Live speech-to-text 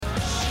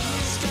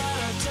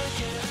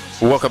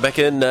Welcome back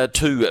in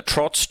to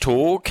Trots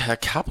Talk. A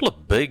couple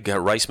of big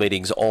race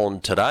meetings on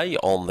today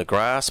on the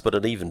grass, but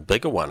an even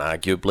bigger one,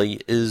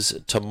 arguably,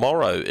 is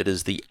tomorrow. It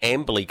is the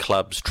Amberley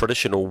Club's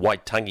traditional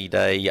Waitangi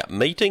Day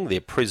meeting. Their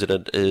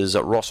president is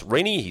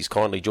Rennie. He's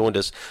kindly joined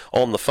us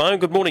on the phone.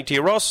 Good morning to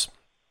you, Ross.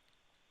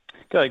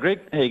 G'day, Greg.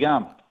 How you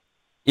going?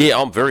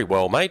 Yeah, I'm very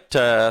well, mate.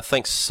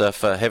 Thanks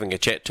for having a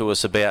chat to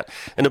us about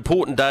an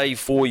important day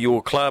for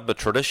your club, a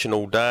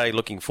traditional day.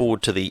 Looking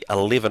forward to the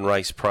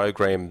 11-race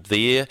program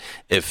there.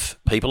 If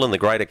people in the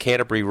Greater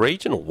Canterbury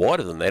region, or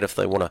wider than that, if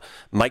they want to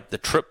make the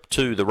trip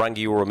to the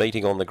Rangiora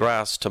meeting on the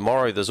grass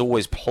tomorrow, there's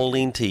always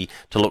plenty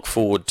to look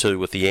forward to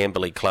with the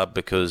Amberley Club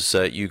because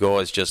you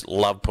guys just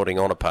love putting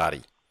on a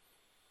party.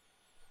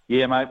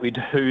 Yeah, mate, we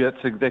do.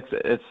 It's exactly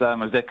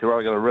right.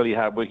 We've got a really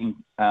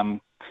hard-working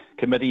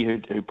committee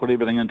who put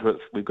everything into it.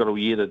 We've got a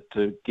year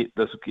to get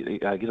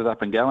it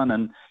up and going,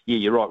 and yeah,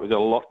 you're right. We've got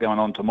a lot going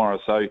on tomorrow,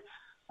 so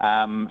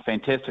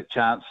fantastic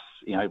chance.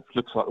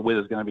 Looks like the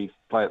weather's going to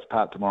play its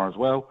part tomorrow as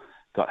well.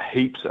 Got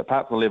heaps,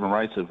 apart from 11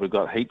 races, we've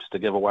got heaps to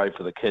give away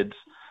for the kids.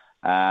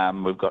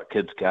 We've got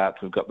kids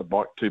carts, we've got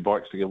two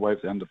bikes to give away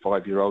for the under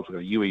 5-year-olds. We've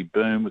got a UE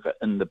Boom, we've got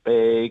In the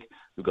Bag,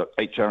 we've got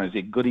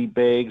HRNZ goodie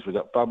bags, we've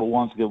got bubble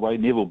ones to give away.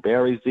 Neville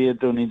Barry's there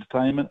doing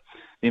entertainment.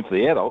 Then for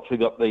the adults, we've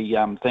got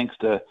the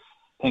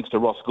thanks to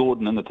Ross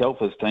Gordon and the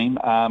Telfers team,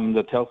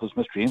 the Telfers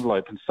mystery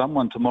envelope, and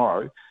someone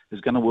tomorrow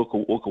is going to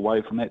walk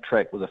away from that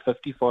track with a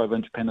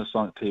 55-inch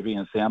Panasonic TV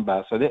and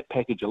soundbar. So that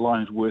package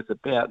alone is worth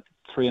about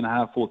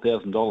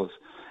 $3,500–4,000,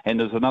 and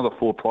there's another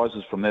 4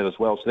 prizes from that as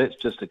well. So that's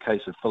just a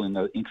case of filling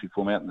the entry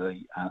form out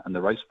in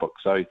the race book.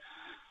 So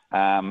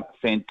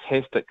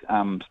fantastic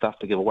stuff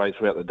to give away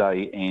throughout the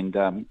day,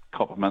 and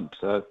complements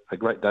a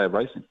great day of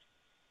racing.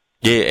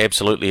 Yeah,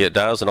 absolutely it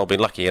does, and I've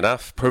been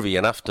privy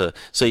enough to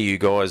see you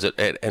guys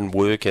at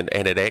work and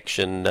at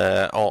action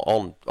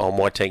on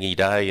Waitangi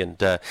Day,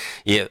 and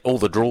all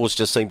the draws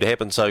just seem to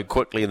happen so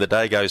quickly and the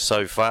day goes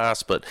so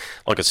fast, but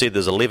like I said,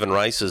 there's 11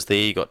 races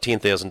there. You got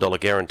 $10,000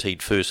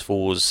 guaranteed first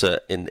fours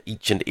in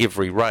each and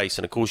every race,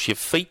 and of course your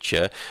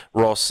feature,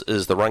 Ross,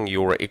 is the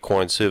Rangiora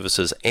Equine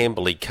Services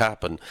Amberley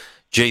Cup, and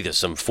gee, there's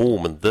some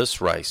form in this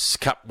race.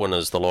 Cup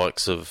winners, the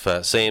likes of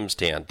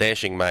Samstown,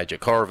 Dashing Major,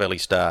 Cora Valley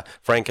Star,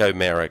 Franco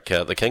Marek.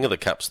 The king of the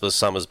cups this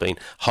summer's been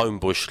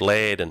Homebush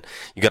Lad, and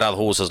you got other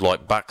horses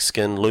like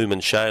Buckskin,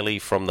 Lumen Shaley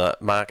from the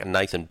Mark and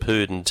Nathan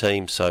Purden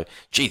team. So,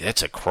 gee,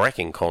 that's a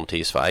cracking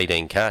contest for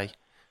 18K.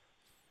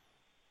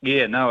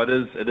 Yeah, no, it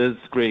is,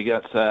 Greg. I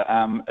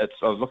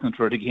was looking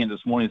through it again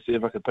this morning to see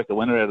if I could pick a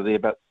winner out of there,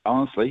 but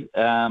honestly,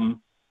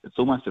 it's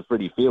almost a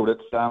pretty field.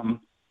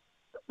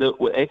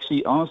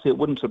 Actually, honestly, it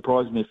wouldn't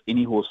surprise me if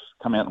any horse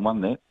come out and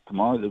won that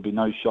tomorrow. There'd be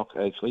no shock,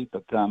 actually.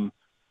 But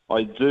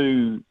I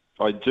do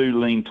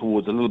lean a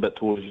little bit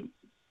towards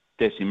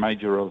Dashing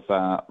Major of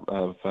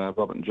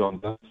Robert and John.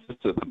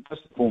 Just the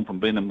form from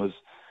Benham was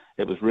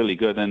really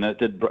good, and it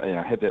did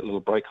have that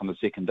little break on the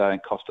second day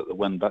and cost it the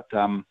win. But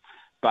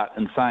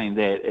in saying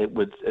that,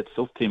 it's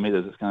off 10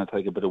 metres. It's going to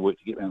take a bit of work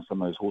to get around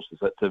some of those horses.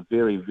 It's a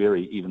very,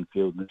 very even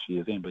field this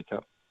year's Amberley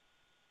Cup.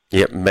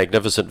 Yep,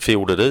 magnificent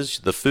field it is.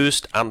 The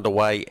first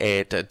underway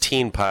at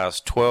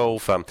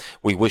 12:10.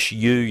 We wish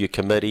you, your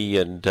committee,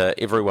 and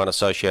everyone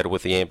associated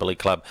with the Amberley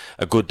Club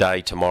a good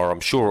day tomorrow. I'm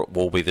sure it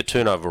will be. The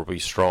turnover will be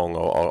strong.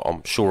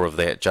 I'm sure of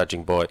that,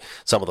 judging by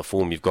some of the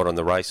form you've got in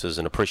the races,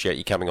 and appreciate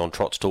you coming on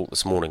Trots Talk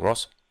this morning,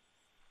 Ross.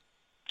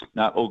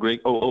 No, all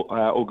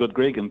good,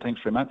 Greg, and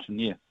thanks very much.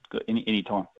 And yeah, any time.